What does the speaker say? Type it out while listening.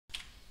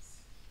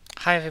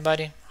Hi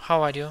everybody,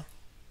 how are you?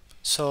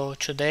 So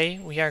today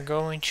we are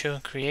going to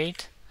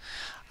create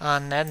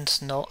an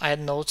add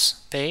notes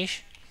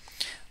page.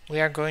 We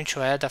are going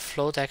to add a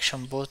float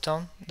action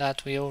button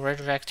that will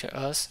redirect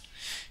us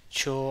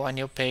to a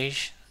new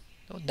page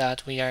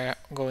that we are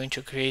going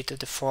to create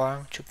the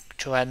form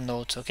to add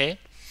notes, okay?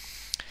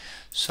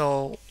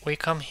 So we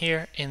come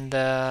here in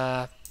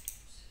the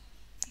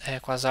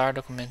Quasar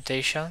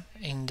documentation,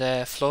 in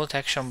the float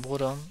action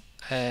button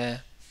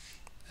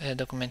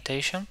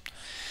documentation,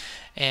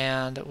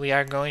 and we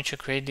are going to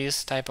create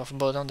this type of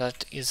button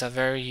that is a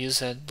very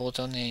used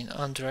button in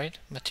Android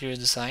material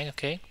design.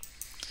 Okay,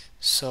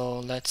 so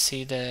let's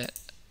see the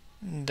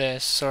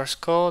source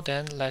code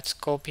and let's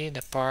copy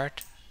the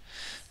part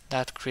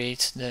that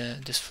creates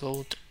this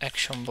float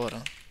action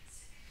button.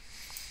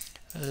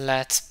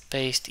 Let's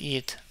paste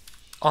it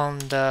on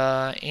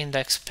the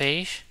index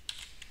page.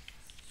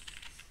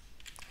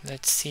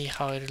 Let's see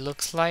how it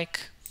looks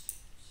like.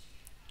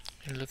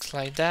 It looks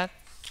like that.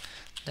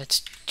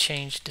 Let's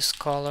change this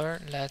color.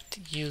 Let's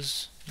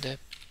use the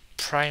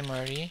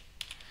primary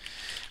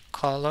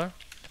color.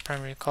 The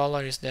primary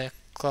color is the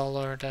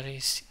color that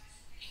is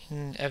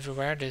in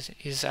everywhere. This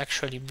is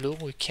actually blue.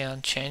 We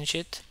can change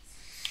it.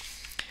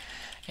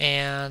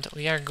 And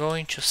we are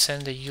going to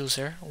send the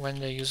user, when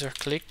the user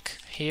click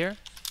here,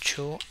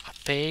 to a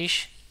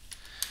page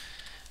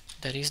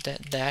that is the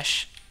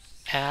dash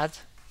add.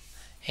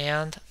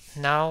 And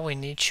now we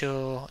need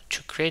to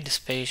create this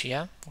page,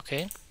 yeah,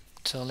 okay.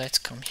 So let's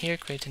come here,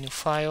 create a new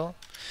file,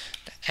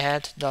 the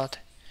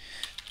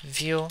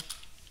add.vue,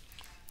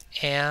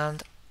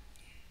 and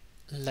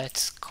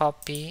let's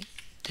copy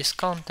this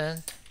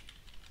content.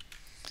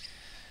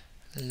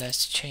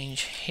 Let's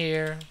change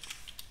here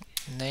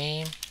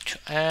name to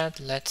add.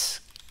 Let's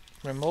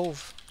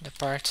remove the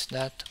parts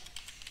that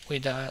we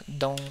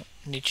don't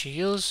need to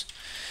use.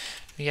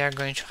 We are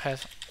going to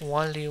have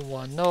only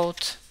one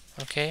note,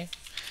 okay.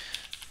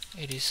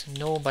 It is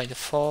no by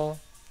default.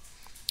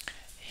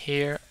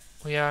 Here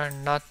we are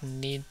not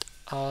need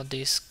all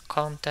this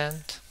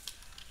content,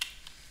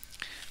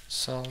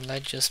 so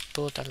let's just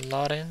put a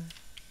lot in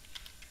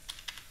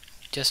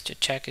just to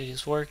check it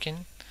is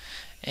working.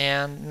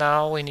 And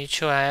now we need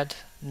to add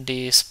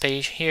this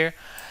page here.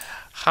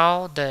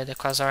 How the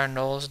Quasar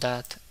knows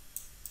that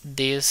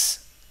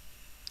this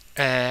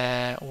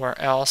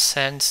URL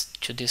sends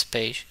to this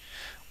page?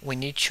 We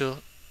need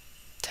to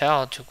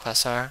tell to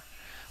Quasar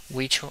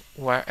which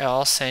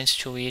URL sends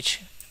to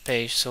each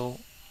page. So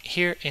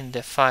here in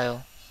the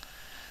file,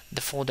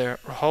 the folder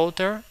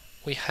router,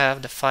 we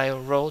have the file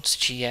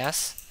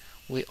routes.js.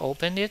 We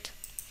open it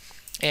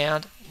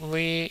and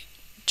we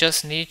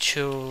just need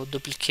to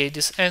duplicate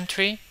this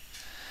entry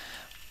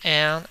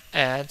and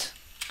add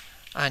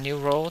a new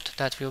route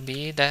that will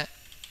be the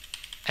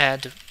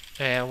add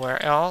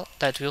URL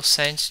that will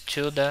send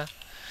to the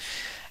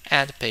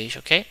add page,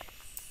 okay.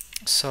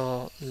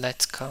 So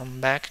let's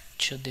come back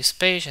to this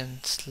page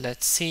and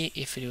let's see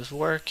if it is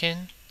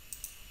working.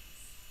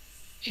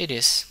 It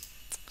is.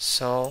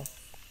 So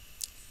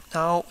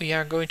now we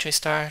are going to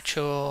start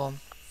to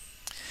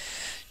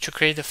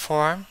create the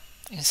form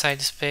inside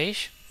this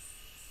page.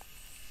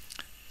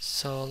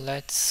 So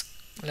let's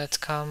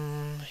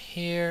come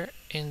here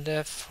in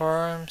the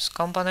forms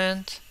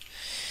component.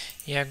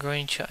 We are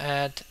going to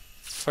add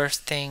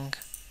first thing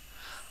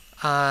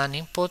an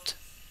input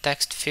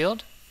text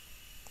field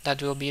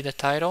that will be the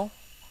title.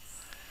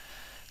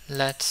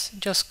 Let's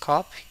just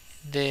copy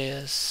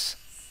this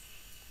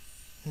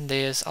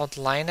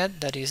outlined,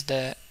 that is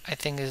the, I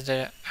think is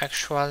the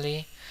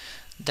actually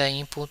the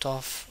input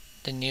of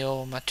the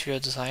new material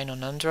design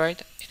on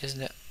Android. It is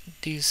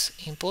this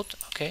input,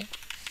 okay.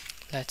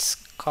 Let's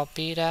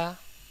copy that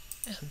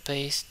and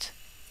paste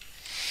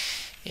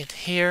it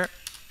here,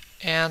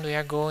 and we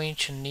are going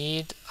to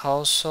need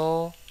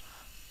also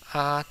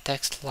a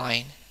text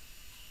line,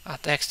 a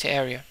text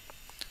area.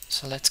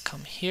 So let's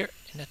come here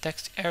in the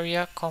text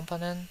area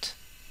component.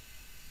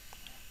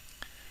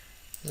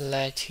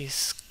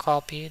 Let's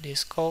copy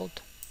this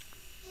code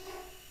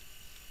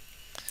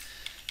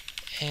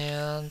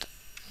and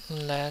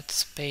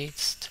let's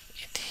paste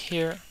it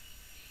here.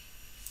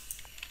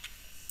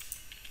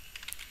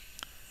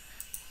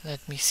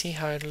 Let me see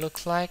how it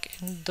looks like.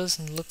 It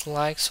doesn't look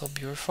like so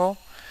beautiful.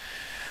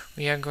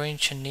 We are going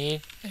to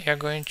need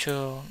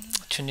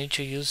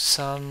to use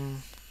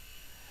some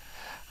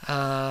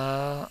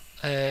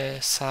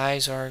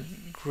size or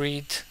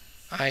grid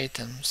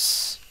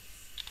items.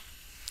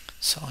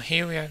 So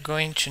here we are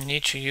going to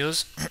need to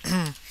use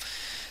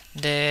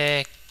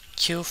the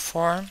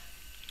QForm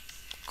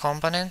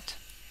component.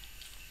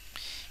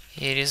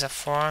 It is a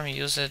form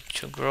used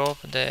to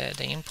group the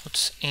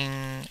inputs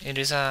in. It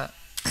is a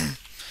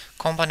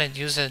component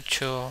used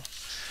to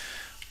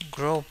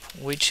group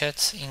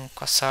widgets in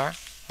Quasar,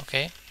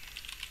 okay.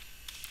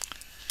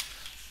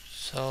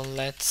 So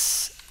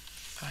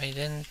I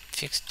didn't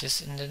fix this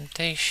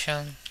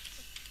indentation.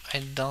 I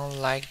don't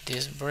like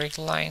these break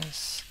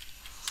lines.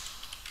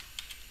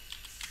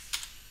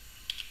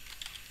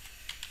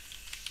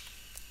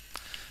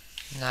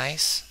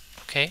 Nice,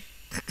 okay.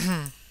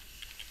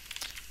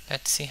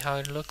 Let's see how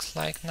it looks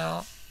like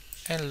now.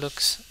 It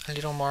looks a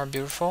little more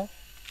beautiful.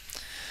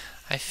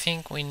 I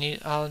think we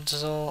need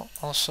also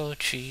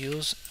to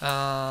use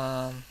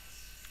let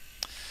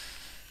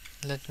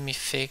me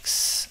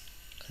fix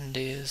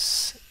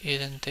this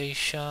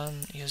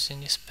indentation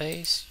using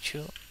space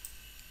to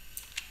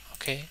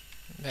okay,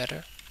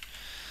 better.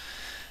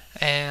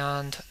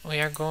 And we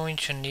are going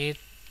to need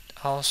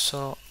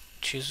also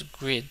choose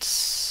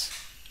grids.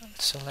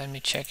 So let me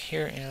check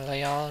here in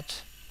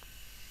layout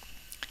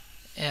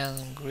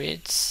and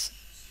grids.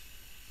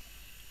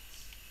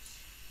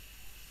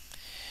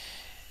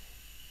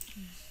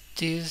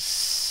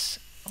 This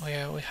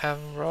where we have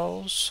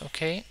rows,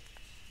 okay.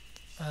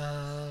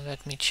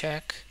 Let me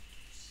check.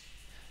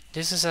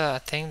 This is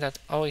a thing that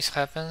always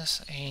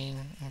happens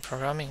in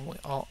programming. We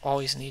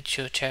always need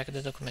to check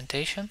the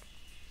documentation.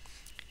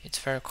 It's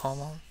very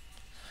common.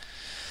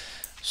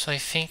 So I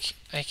think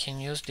I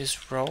can use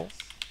this row,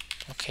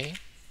 okay.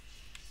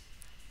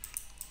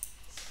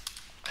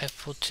 I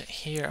put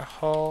here a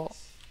hole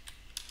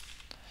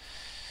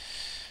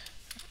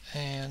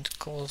and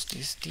close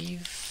this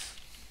div,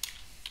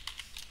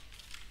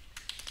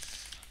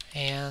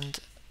 and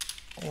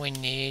we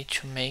need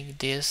to make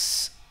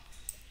this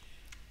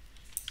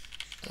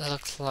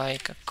look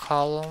like a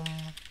column.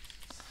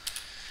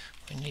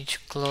 We need to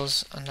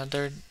close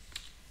another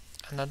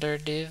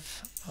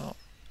div. I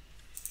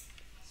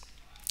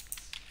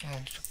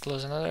need to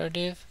close another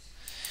div,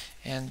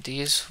 and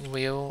this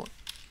will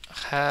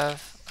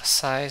have a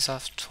size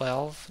of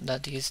 12.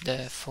 That is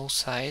the full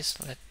size.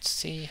 Let's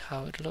see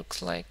how it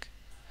looks like.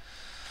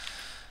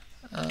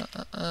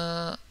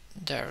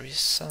 There is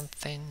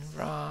something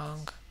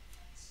wrong.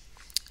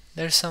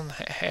 There's some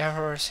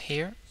errors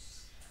here.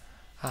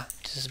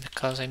 This is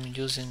because I'm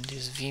using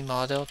this v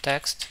model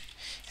text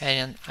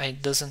and I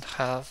doesn't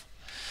have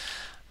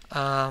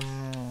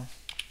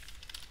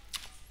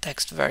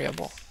text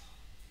variable.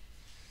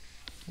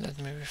 Let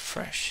me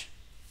refresh.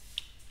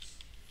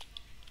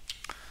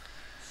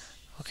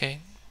 Okay.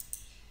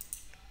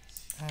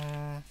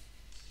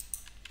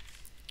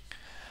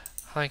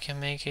 How I can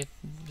make it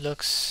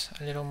looks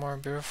a little more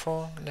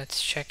beautiful.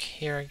 Let's check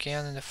here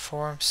again in the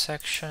form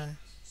section.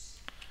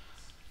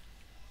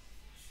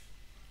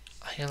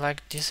 I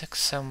like this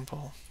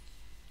example.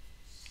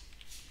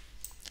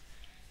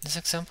 This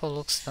example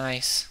looks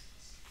nice.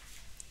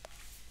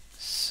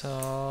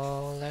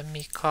 So let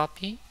me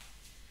copy.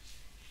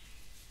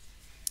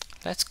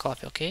 Let's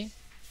copy, okay?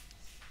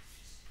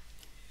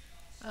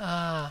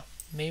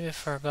 Maybe I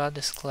forgot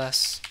this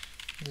class.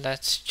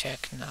 Let's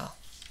check now.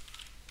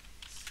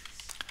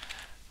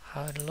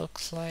 How it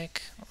looks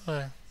like.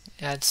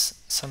 Adds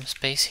some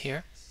space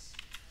here.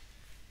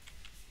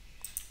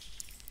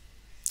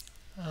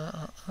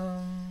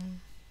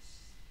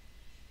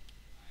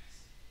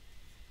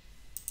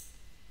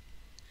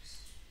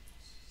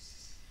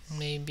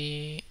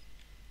 Maybe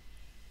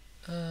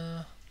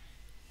feel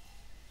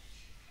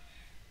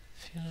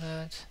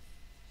that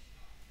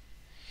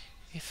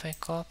if I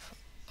copy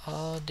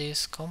all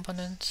these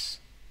components,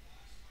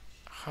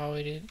 how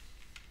it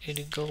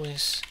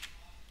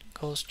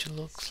goes to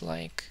look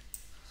like.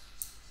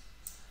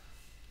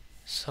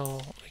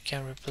 So we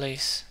can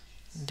replace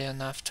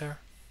then after.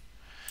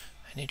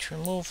 I need to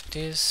remove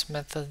this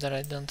method that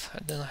I don't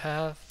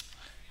have.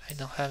 I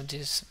don't have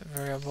this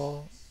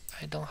variable.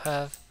 I don't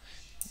have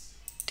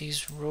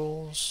these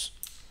rules.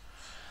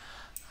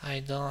 I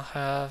don't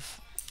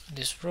have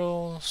these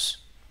rules.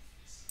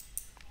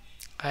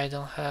 I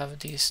don't have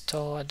this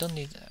toggle. I don't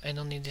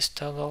need this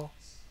toggle.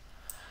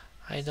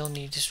 I don't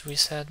need this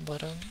reset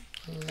button.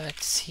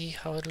 Let's see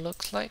how it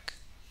looks like.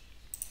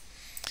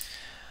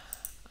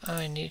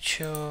 I need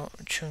to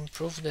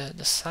improve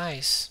the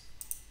size.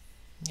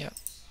 Yeah.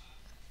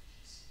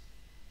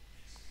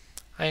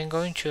 I'm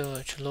going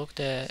to look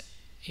the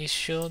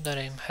issue that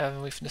I'm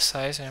having with the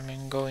size, and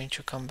I'm going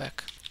to come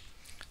back.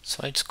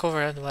 So I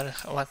discovered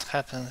what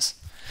happens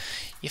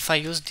if I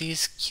use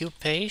this queue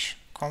page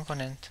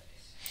component.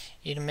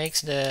 It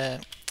makes the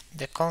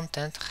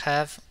content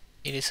have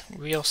its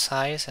real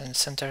size and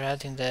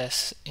centered in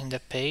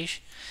the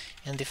page,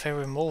 and if I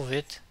remove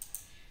it,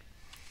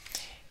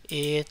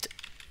 it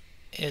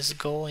is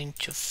going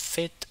to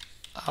fit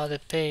all the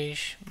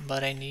page.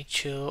 But I need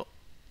to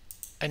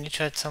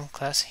add some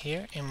class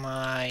here in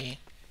my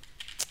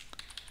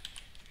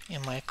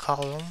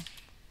column.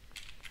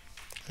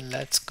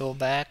 Let's go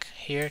back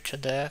here to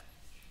the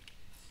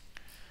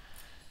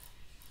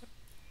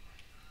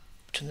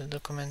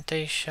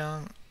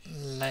documentation.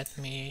 Let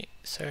me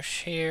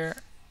search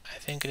here. I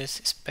think it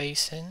is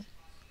spacing.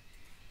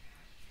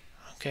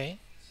 Okay.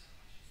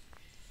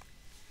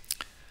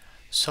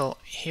 So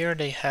here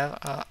they have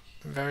a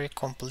very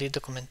complete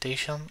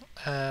documentation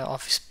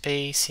of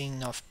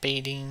spacing, of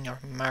padding or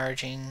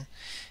margin,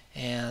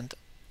 and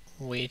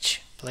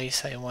which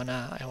place I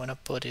wanna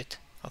put it.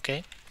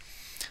 Okay.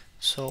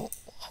 So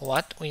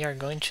what we are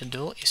going to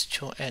do is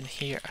to add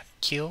here a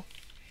queue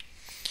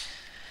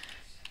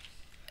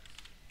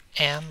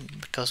M,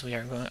 because we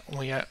are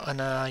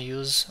gonna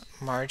use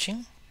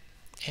margin,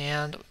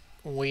 and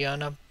we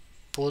wanna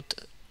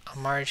put a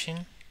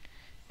margin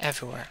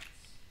everywhere.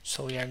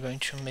 So we are going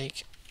to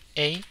make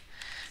A,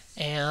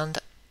 and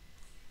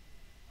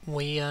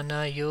we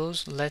gonna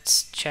use,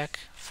 let's check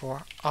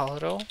for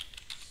auto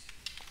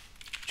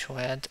to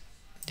add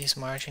this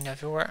margin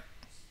everywhere.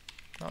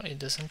 No, it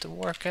doesn't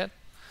work yet.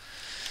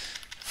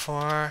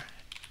 For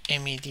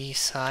MED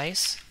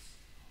size,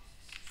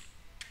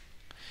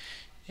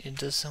 it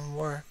doesn't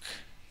work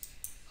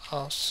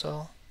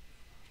also.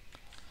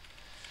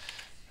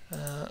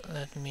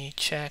 Let me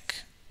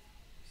check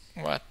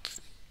what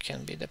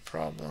can be the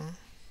problem.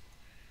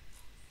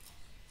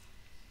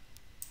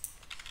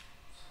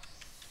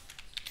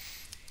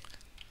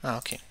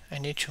 Okay, I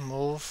need to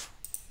move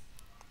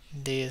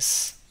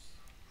this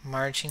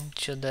margin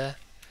to the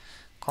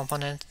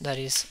component that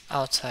is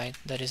outside,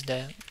 that is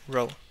the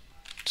row.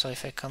 So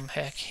if I come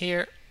back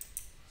here,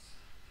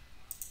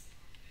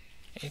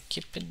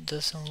 it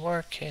doesn't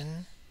work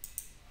in.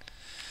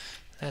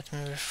 Let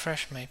me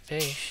refresh my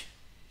page.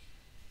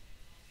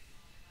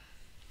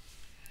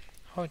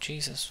 Oh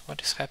Jesus,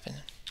 what is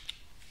happening?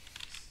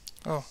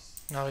 Oh,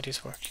 now it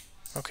is working.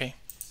 Okay.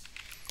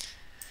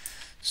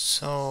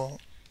 So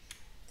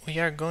we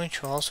are going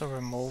to also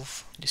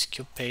remove this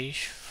queue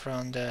page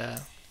from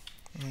the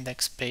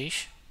index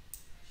page.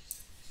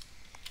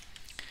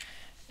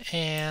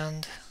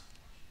 And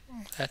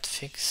let's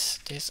fix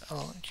this.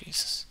 Oh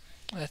Jesus.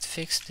 Let's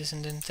fix this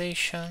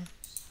indentation.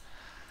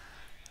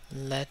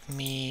 Let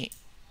me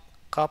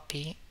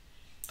copy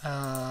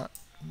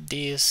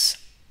this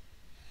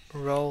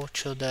row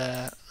to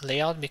the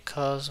layout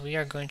because we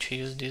are going to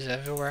use this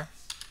everywhere.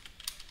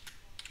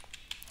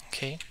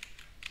 Okay,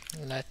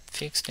 let's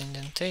fix the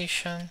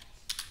indentation.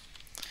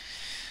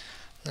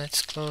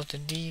 Let's close the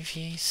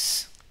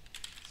divs.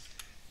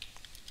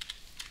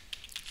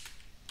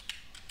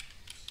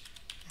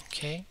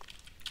 Okay,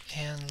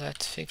 and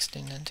let's fix the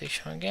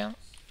indentation again.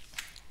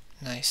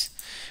 Nice.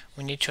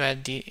 We need to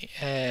add the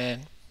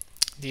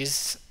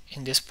this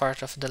in this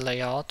part of the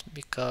layout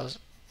because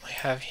we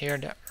have here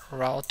the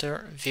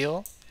router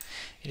view.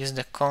 It is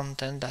the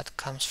content that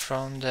comes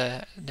from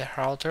the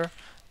router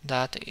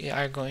that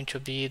are going to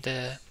be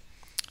the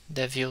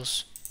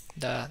views,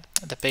 the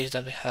page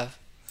that we have.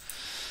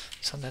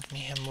 So let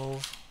me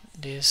remove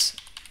this,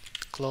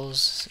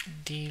 close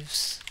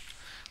divs.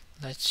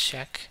 Let's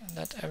check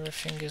that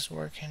everything is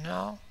working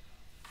now.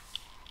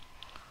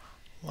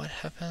 What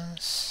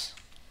happens?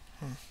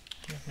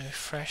 Let me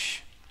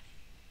refresh.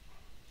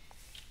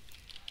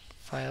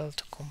 File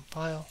to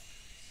compile.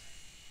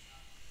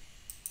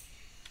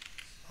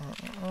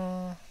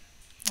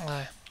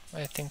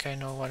 I think I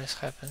know what is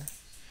happening.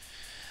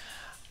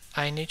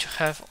 I need to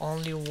have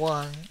only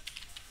one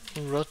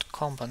root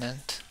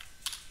component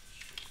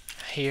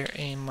here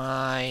in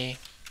my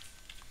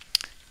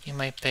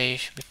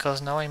page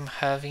because now I'm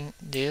having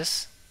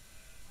this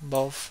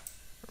both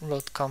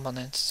root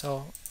components.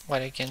 So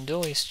what I can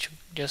do is to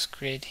just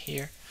create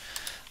here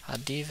a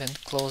div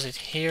and close it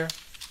here,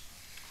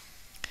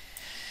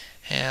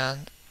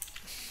 and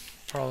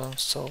problem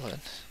solved.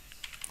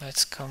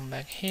 Let's come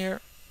back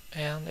here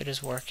and it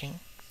is working.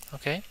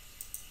 Okay,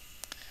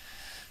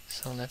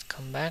 so let's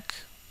come back.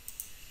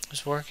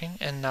 It's working,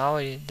 and now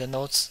the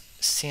nodes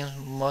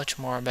seem much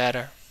more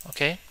better.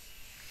 Okay,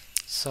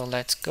 so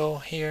let's go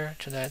here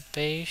to that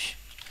page.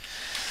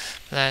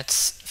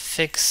 Let's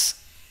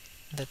fix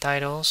the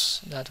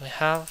titles that we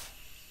have.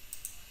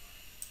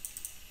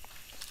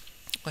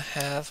 We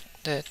have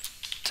the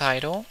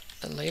title,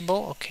 the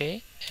label,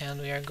 okay, and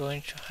we are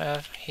going to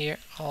have here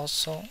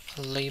also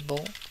a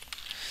label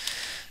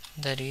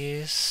that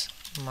is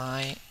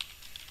my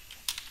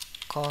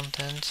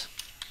content.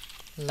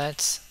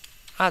 Let's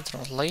add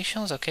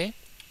translations. Okay,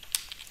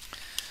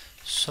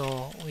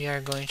 so we are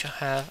going to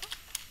have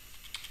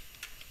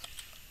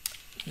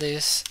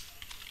this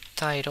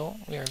title.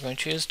 We are going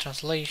to use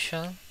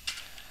translation.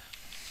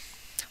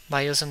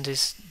 By using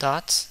these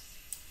dots,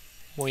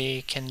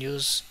 we can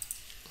use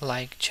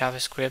like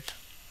JavaScript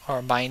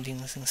or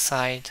bindings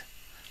inside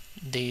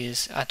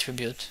this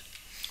attribute.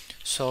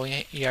 So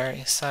we are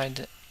inside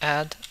the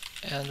add,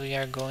 and we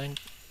are going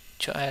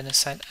to add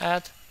inside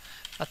add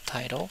a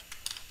title.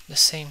 The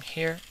same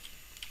here.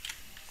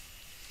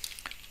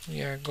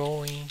 We are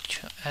going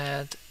to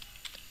add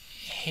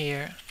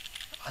here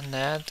an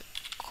add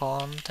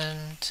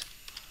content.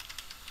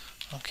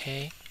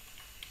 Okay,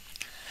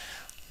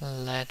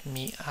 let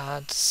me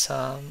add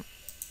some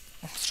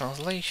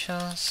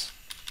translations.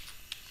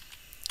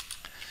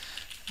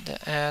 The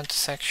add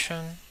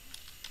section,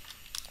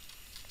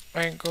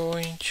 we're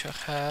going to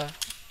have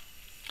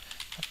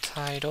a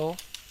title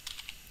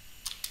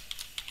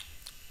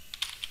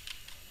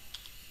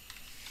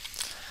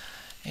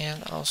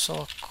and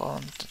also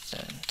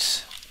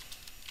content.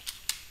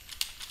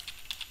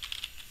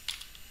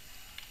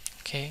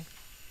 Okay,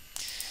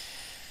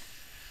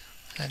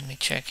 let me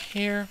check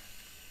here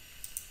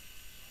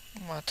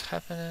what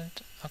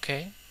happened.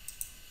 Okay,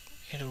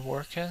 it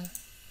worked.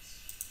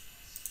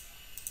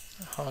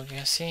 How you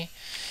can see,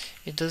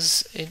 it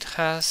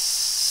has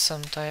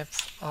some type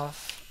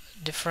of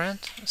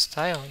different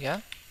style.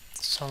 Yeah,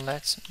 So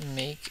let's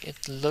make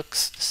it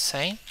looks the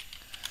same.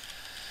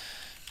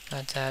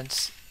 Let's add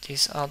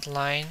this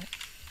outline.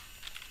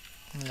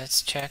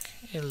 Let's check.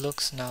 It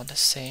looks now the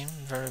same.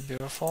 Very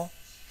beautiful.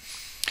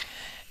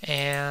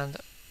 And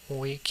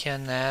we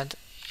can add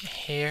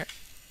here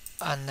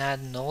an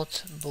add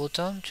note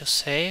button to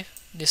save.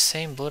 The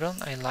same button,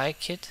 I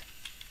like it.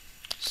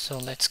 So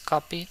let's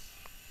copy.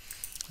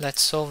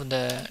 Let's solve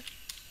the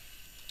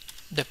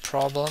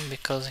problem,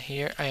 because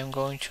here I am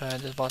going to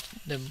add this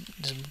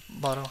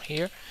button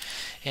here,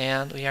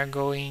 and we are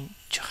going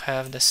to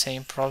have the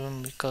same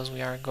problem because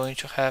we are going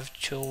to have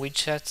two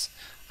widgets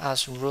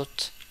as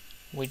root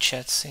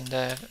widgets in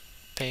the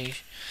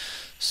page.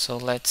 So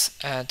let's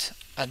add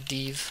a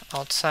div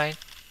outside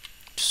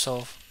to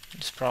solve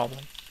this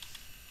problem.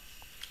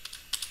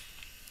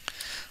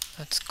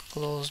 Let's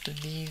close the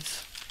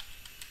div,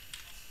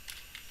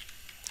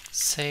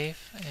 save,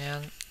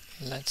 and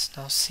let's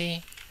now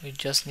see. We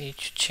just need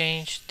to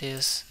change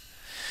this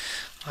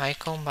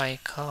icon by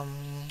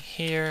coming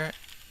here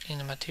in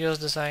the materials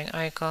design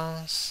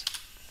icons,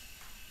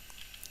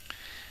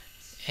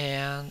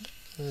 and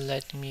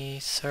let me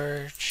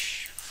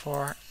search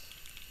for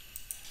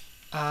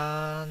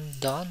a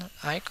done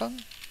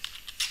icon.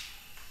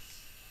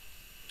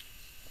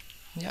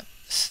 Yep,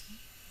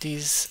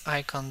 this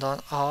icon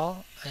done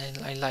all, and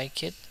I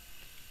like it.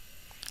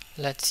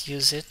 Let's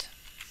use it.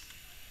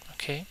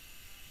 Okay,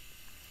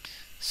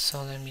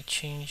 so let me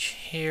change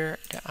here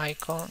the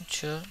icon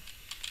to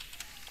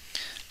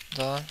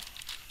done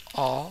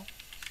all.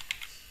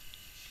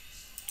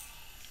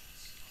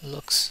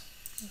 Looks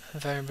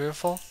very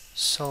beautiful.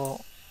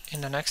 So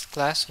in the next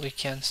class we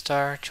can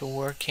start to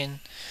working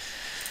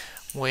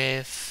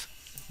with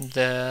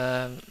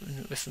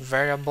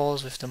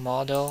variables, with the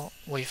model,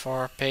 with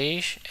our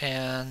page,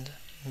 and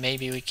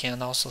maybe we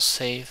can also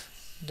save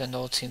the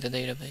notes in the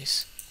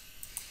database.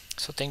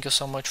 So thank you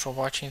so much for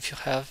watching. If you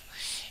have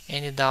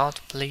any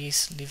doubt,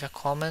 please leave a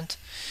comment,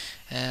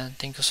 and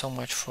thank you so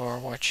much for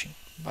watching.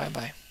 Bye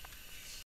bye.